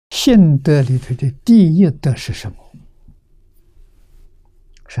信德里头的第一德是什么？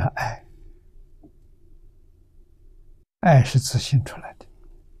是爱。爱是自信出来的。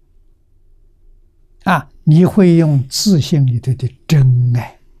你会用自信里头的真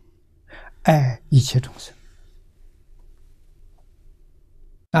爱，爱一切众生。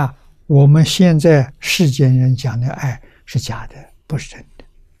我们现在世间人讲的爱是假的，不是真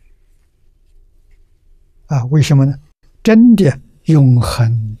的。为什么呢？真的永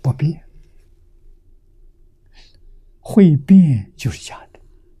恒不变，会变就是假的。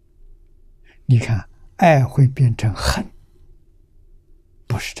你看，爱会变成恨，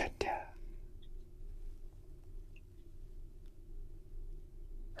不是真的。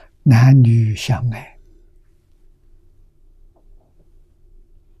男女相爱，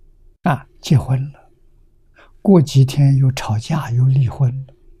结婚了，过几天又吵架又离婚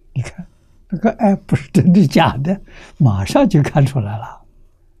了。你看，那个爱不是真的假的，马上就看出来了。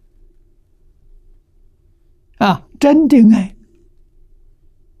真的爱，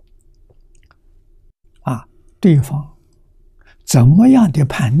对方怎么样的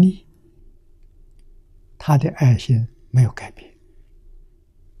叛逆，他的爱心没有改变。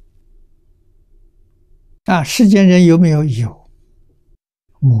世间人有没有？有。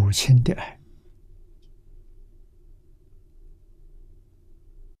母亲的爱。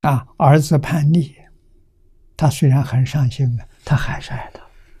儿子叛逆，他虽然很伤心的，他还是爱他，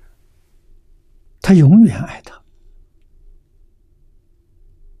他永远爱他。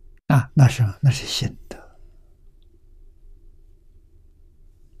那是信德。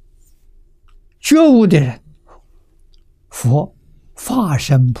觉悟的人，佛、法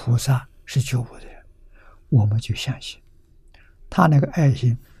身菩萨是觉悟的人，我们就相信他那个爱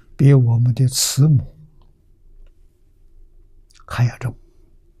心比我们的慈母还要重。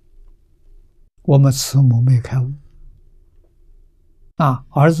我们慈母没有开悟，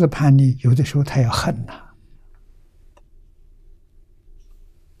儿子叛逆，有的时候他要恨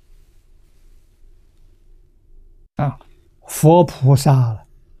佛菩萨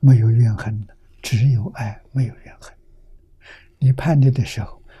没有怨恨的，只有爱，没有怨恨。你叛逆的时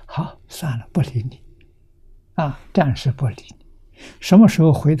候，好，算了，不理你，暂时不理你。什么时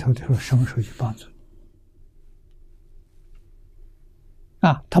候回头的时候，什么时候就帮助你。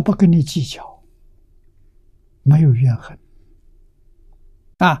他不跟你计较，没有怨恨，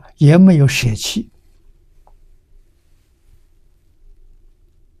也没有舍弃。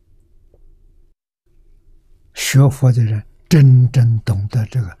学佛的人真正懂得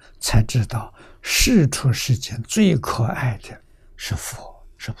这个，才知道世出世间最可爱的是佛，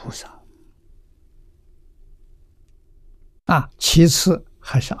是菩萨。其次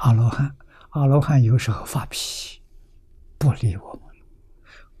还是阿罗汉。阿罗汉有时候发脾气，不理我们，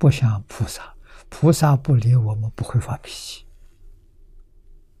不像菩萨，菩萨不理我们不会发脾气。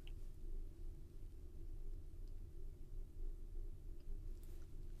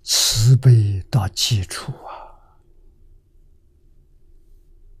慈悲到基础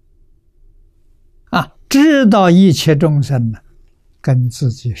知道一切众生跟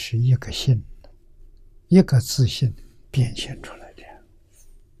自己是一个性的，一个自信变现出来的，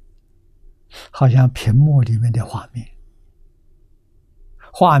好像屏幕里面的画面，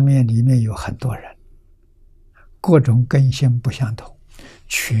画面里面有很多人，各种根性不相同，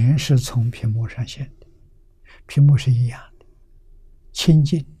全是从屏幕上现的。屏幕是一样的，清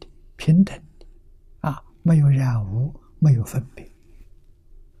净的，平等的，没有染污，没有分别，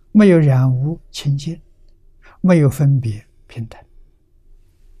没有染污，清净，没有分别，平等。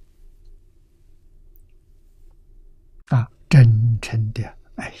真诚的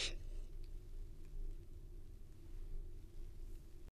爱心。